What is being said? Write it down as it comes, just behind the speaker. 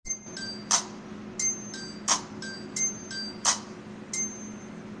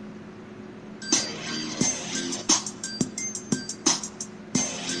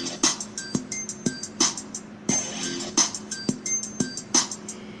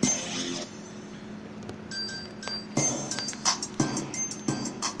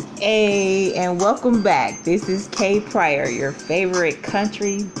Hey, and welcome back. This is Kay Pryor, your favorite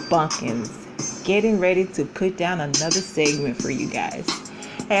country bumpkins, getting ready to put down another segment for you guys.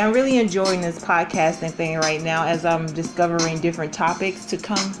 Hey, I'm really enjoying this podcasting thing right now as I'm discovering different topics to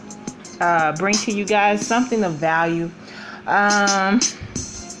come bring to you guys something of value. Um,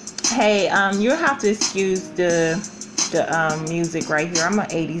 you'll have to excuse the music right here. I'm an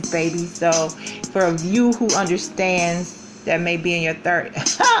 80s baby, so for you who understands, that may be in your third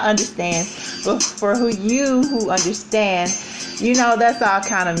understand, but for you who understand, that's all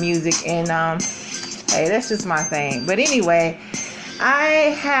kind of music. And hey, that's just my thing. But anyway,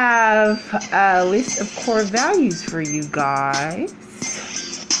 I have a list of core values for you guys.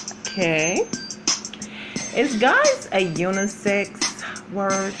 Okay, is guys a unisex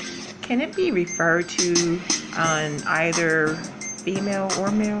word? Can it be referred to on either female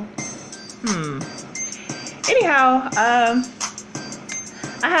or male? Anyhow, I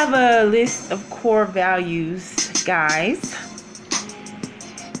have a list of core values, guys.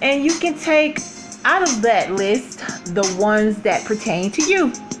 And you can take out of that list the ones that pertain to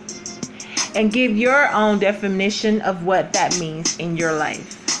you and give your own definition of what that means in your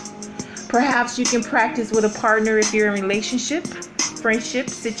life. Perhaps you can practice with a partner if you're in a relationship, friendship,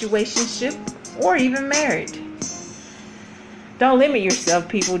 situationship, or even married. Don't limit yourself,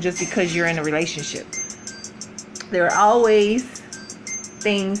 people, just because you're in a relationship. There are always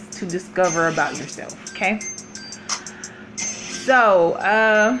things to discover about yourself, okay? So,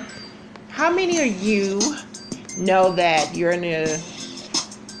 how many of you know that you're in a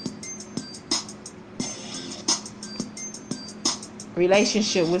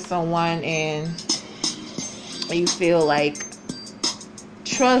relationship with someone and you feel like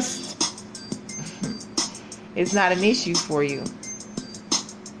trust is not an issue for you?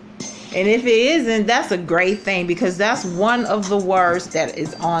 And if it isn't, that's a great thing, because that's one of the words that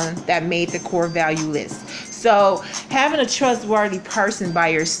made the core value list. So having a trustworthy person by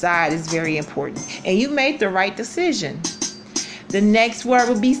your side is very important, and you made the right decision. The next word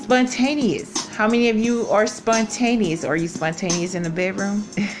would be spontaneous. How many of you are spontaneous? Are you spontaneous in the bedroom?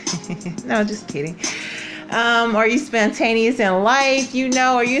 No, just kidding. Are you spontaneous in life?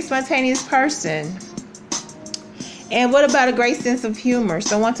 Are you a spontaneous person? And what about a great sense of humor?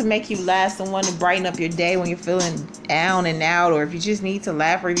 Someone to make you laugh, someone to brighten up your day when you're feeling down and out, or if you just need to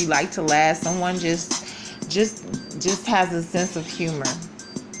laugh, or if you like to laugh, someone just has a sense of humor.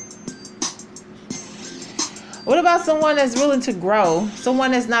 What about someone that's willing to grow?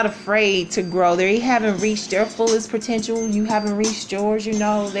 Someone that's not afraid to grow. They haven't reached their fullest potential. You haven't reached yours.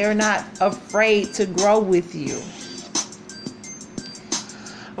 They're not afraid to grow with you.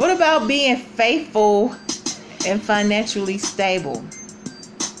 What about being faithful and financially stable?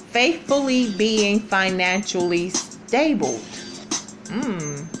 Faithfully being financially stable.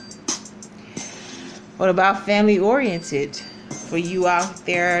 What about family oriented? For you out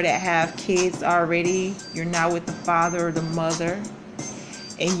there that have kids already, you're not with the father or the mother,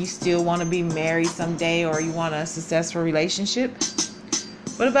 and you still want to be married someday, or you want a successful relationship.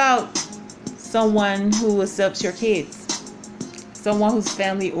 What about someone who accepts your kids? Someone who's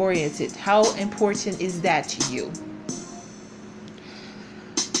family oriented. How important is that to you?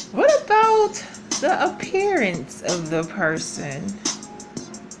 What about the appearance of the person?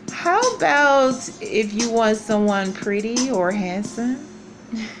 How about if you want someone pretty or handsome?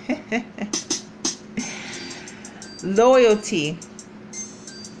 Loyalty,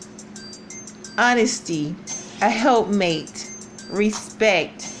 honesty, a helpmate,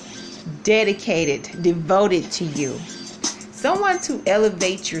 respect, dedicated, devoted to you. Someone to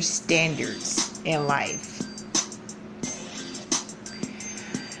elevate your standards in life.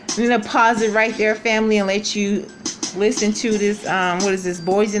 I'm going to pause it right there, family, and let you listen to this, what is this,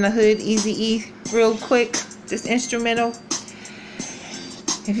 Boys in the Hood, Eazy-E, real quick, this instrumental.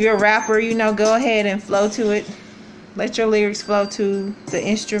 If you're a rapper, go ahead and flow to it. Let your lyrics flow to the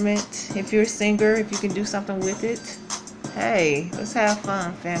instrument. If you're a singer, if you can do something with it, hey, let's have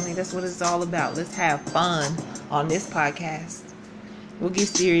fun, family. That's what it's all about. Let's have fun on this podcast. We'll get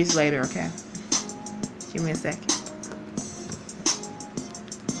serious later, okay? Give me a second.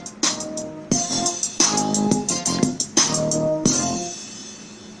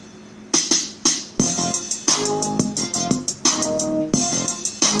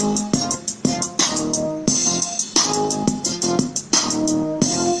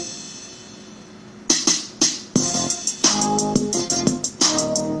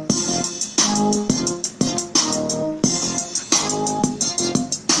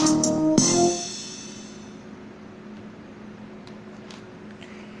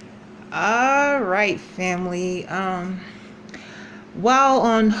 All right, family. While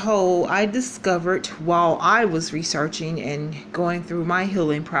on whole, I discovered while I was researching and going through my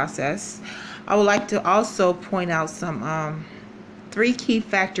healing process, I would like to also point out some 3 key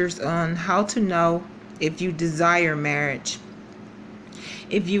factors on how to know if you desire marriage.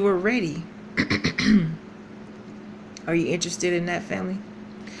 If you were ready. Are you interested in that, family?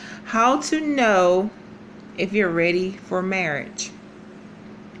 How to know if you're ready for marriage.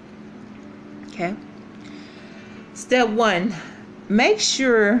 Okay. Step 1. Make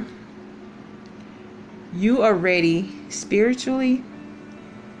sure you are ready spiritually,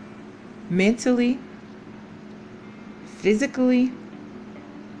 mentally, physically,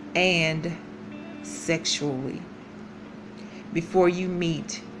 and sexually before you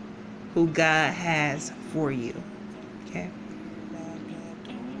meet who God has for you. Okay.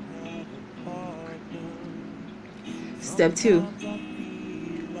 Step 2.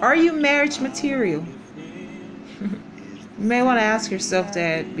 Are you marriage material? You may want to ask yourself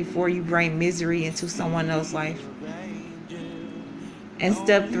that before you bring misery into someone else's life. And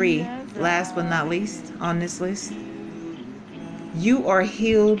step 3, last but not least on this list, you are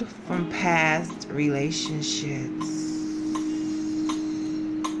healed from past relationships.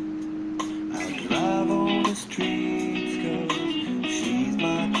 I drive on the streets 'cause she's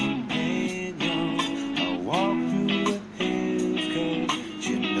my companion. I walk through the hills 'cause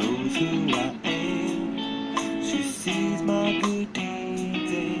she knows who I am. She sees my good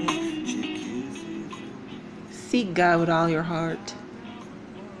deeds and she kisses. Seek God with all your heart.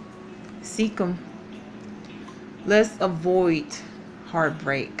 Seek Him. Let's avoid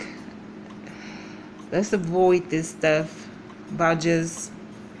heartbreak. Let's avoid this stuff about just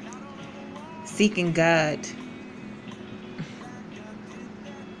seeking God.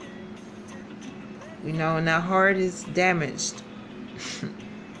 We know when our heart is damaged,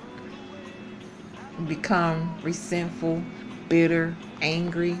 we become resentful, bitter,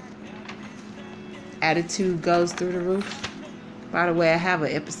 angry. Attitude goes through the roof. By the way, I have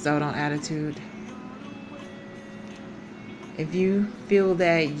an episode on attitude. If you feel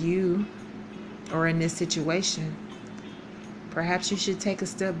that you are in this situation, perhaps you should take a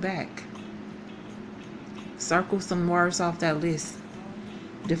step back. Circle some words off that list.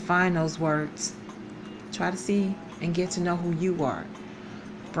 Define those words. Try to see and get to know who you are.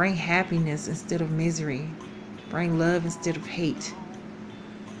 Bring happiness instead of misery. Bring love instead of hate.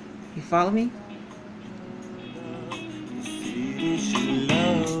 You follow me? She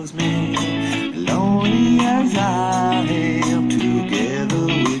loves me, lonely as I am, together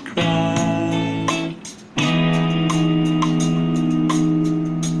we cry.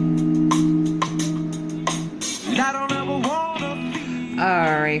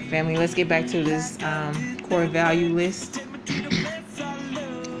 Alright, family, let's get back to this core value list.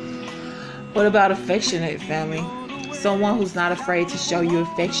 What about affectionate, family? Someone who's not afraid to show you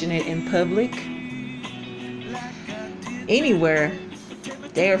affectionate in public. Anywhere,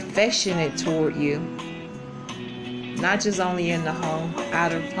 they're affectionate toward you. Not just only in the home,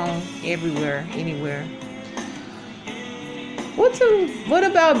 out of home, everywhere, anywhere. What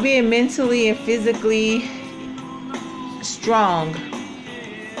about being mentally and physically strong?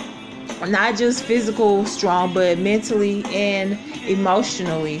 Not just physical strong, but mentally and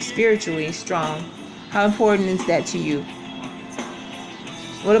emotionally, spiritually strong. How important is that to you?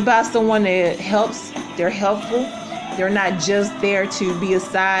 What about someone that helps? They're helpful. They're not just there to be a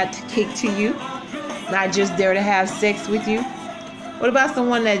sidekick to you, not just there to have sex with you. What about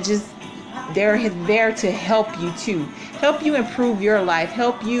someone that just they're there to help you too, help you improve your life,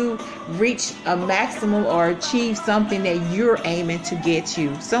 help you reach a maximum or achieve something that you're aiming to get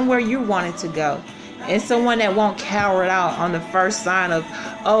to, somewhere you wanted to go, and someone that won't cower it out on the first sign of,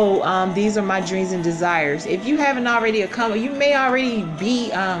 these are my dreams and desires. If you haven't already accomplished, you may already be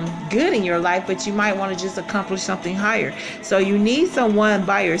good in your life, but you might want to just accomplish something higher. So you need someone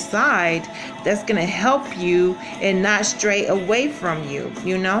by your side that's going to help you and not stray away from you,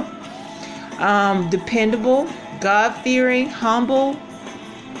 you know. Dependable, God-fearing, humble,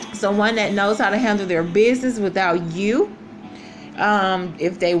 someone that knows how to handle their business without you.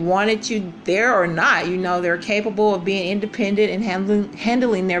 If they wanted you there or not, you know, they're capable of being independent and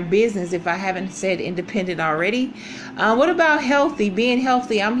handling their business, if I haven't said independent already. What about healthy, being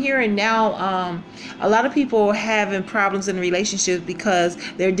healthy? I'm hearing now a lot of people are having problems in relationships because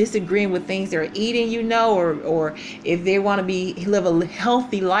they're disagreeing with things they're eating, you know, or if they want to live a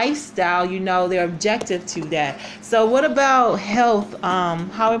healthy lifestyle, you know, they're objective to that. So what about health?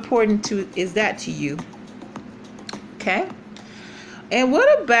 How important is that to you? Okay. And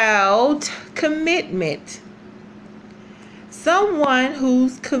what about commitment? Someone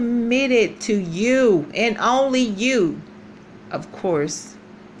who's committed to you and only you. of course,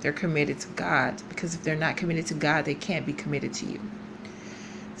 they're committed to God, because if they're not committed to God, they can't be committed to you.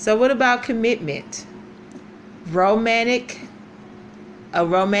 So what about commitment? A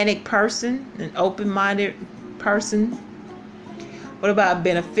romantic person, an open-minded person. What about a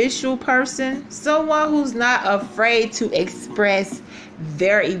beneficial person? Someone who's not afraid to express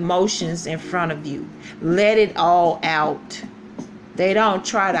their emotions in front of you. Let it all out. They don't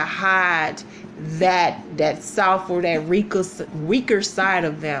try to hide that soft or that weaker side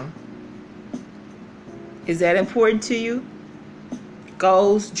of them. Is that important to you?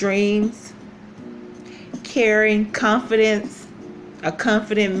 Goals, dreams, caring, confidence, a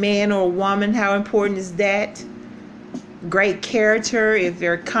confident man or woman, how important is that? Great character, if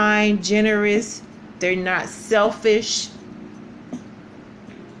they're kind, generous, they're not selfish.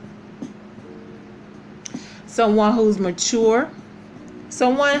 Someone who's mature,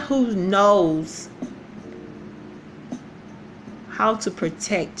 someone who knows how to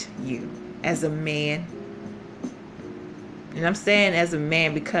protect you as a man. And I'm saying as a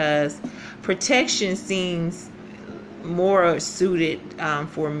man because protection seems more suited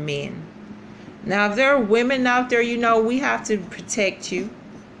for men. Now, if there are women out there, we have to protect you.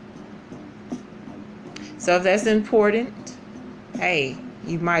 So if that's important, hey,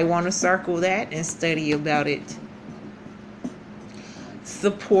 you might want to circle that and study about it.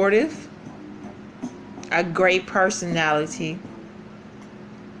 Supportive, a great personality,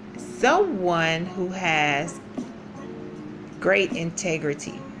 someone who has great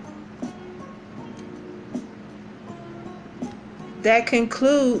integrity. That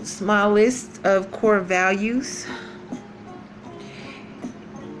concludes my list of core values.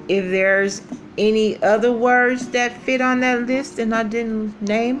 If there's any other words that fit on that list and I didn't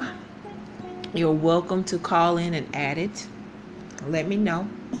name, you're welcome to call in and add it. Let me know.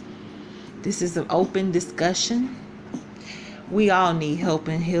 This is an open discussion. We all need help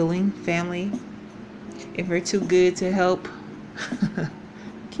and healing, family. If we're too good to help,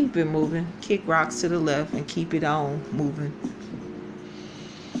 keep it moving. Kick rocks to the left and keep it on moving.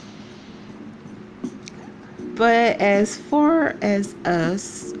 But as far as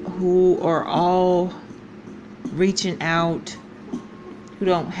us who are all reaching out, who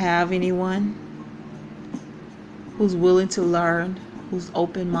don't have anyone, who's willing to learn, who's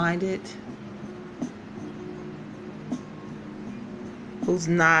open-minded, who's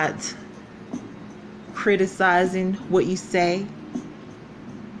not criticizing what you say,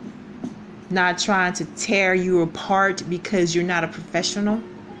 not trying to tear you apart because you're not a professional.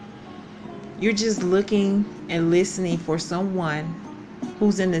 You're just looking and listening for someone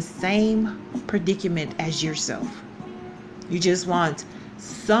who's in the same predicament as yourself. You just want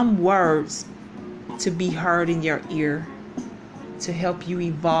some words to be heard in your ear to help you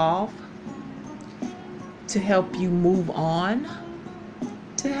evolve, to help you move on,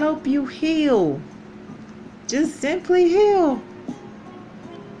 to help you heal. Just simply heal.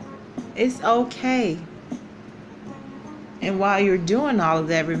 It's okay. And while you're doing all of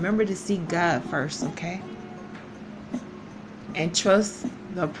that, remember to seek God first, okay? And trust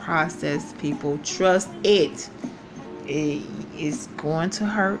the process, people. Trust it. It is going to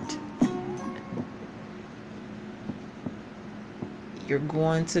hurt. You're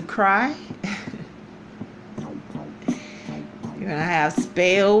going to cry. You're going to have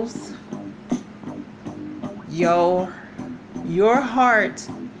spells. Your heart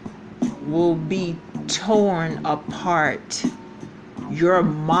will be torn apart. Your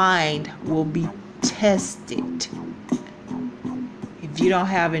mind will be tested. If you don't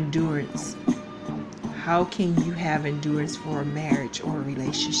have endurance, how can you have endurance for a marriage or a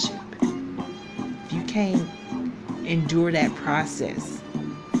relationship? If you can't endure that process,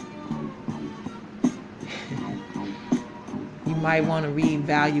 you might want to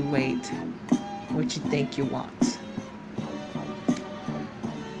reevaluate what you think you want.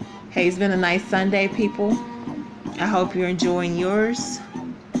 Hey, it's been a nice Sunday, people. I hope you're enjoying yours.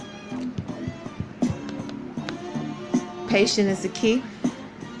 Patience is the key.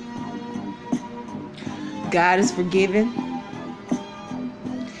 God is forgiving.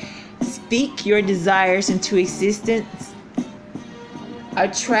 Speak your desires into existence.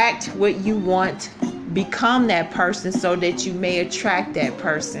 Attract what you want. Become that person so that you may attract that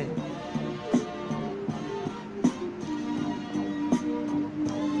person.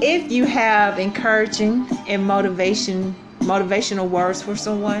 If you have encouraging and motivational words for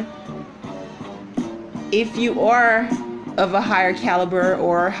someone, if you are of a higher caliber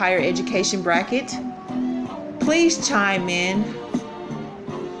or higher education bracket, please chime in.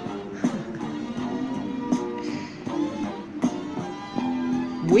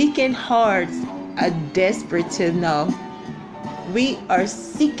 Weak and hearts are desperate to know We are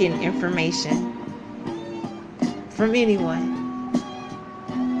seeking information from anyone.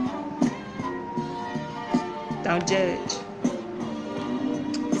 Don't judge.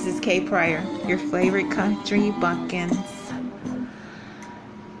 This is Kay Pryor, your favorite country bumpkins.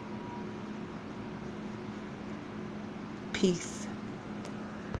 Peace.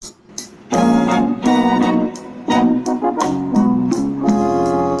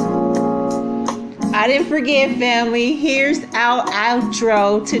 I didn't forget, family. Here's our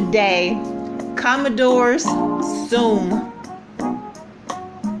outro today. Commodore's Zoom.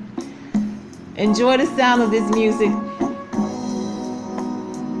 Enjoy the sound of this music.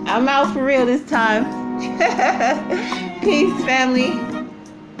 I'm out for real this time. Peace, family.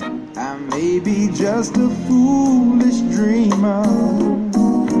 I may be just a foolish dreamer,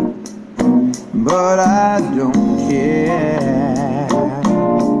 but I don't care,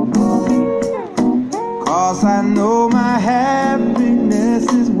 'cause I know my happiness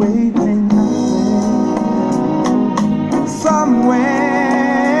is waiting somewhere.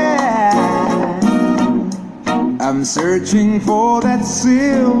 I'm searching for that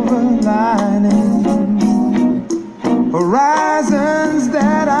silver lining, horizons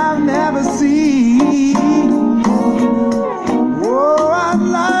that I've never seen. Oh, I'd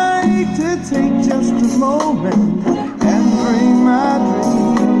like to take just a moment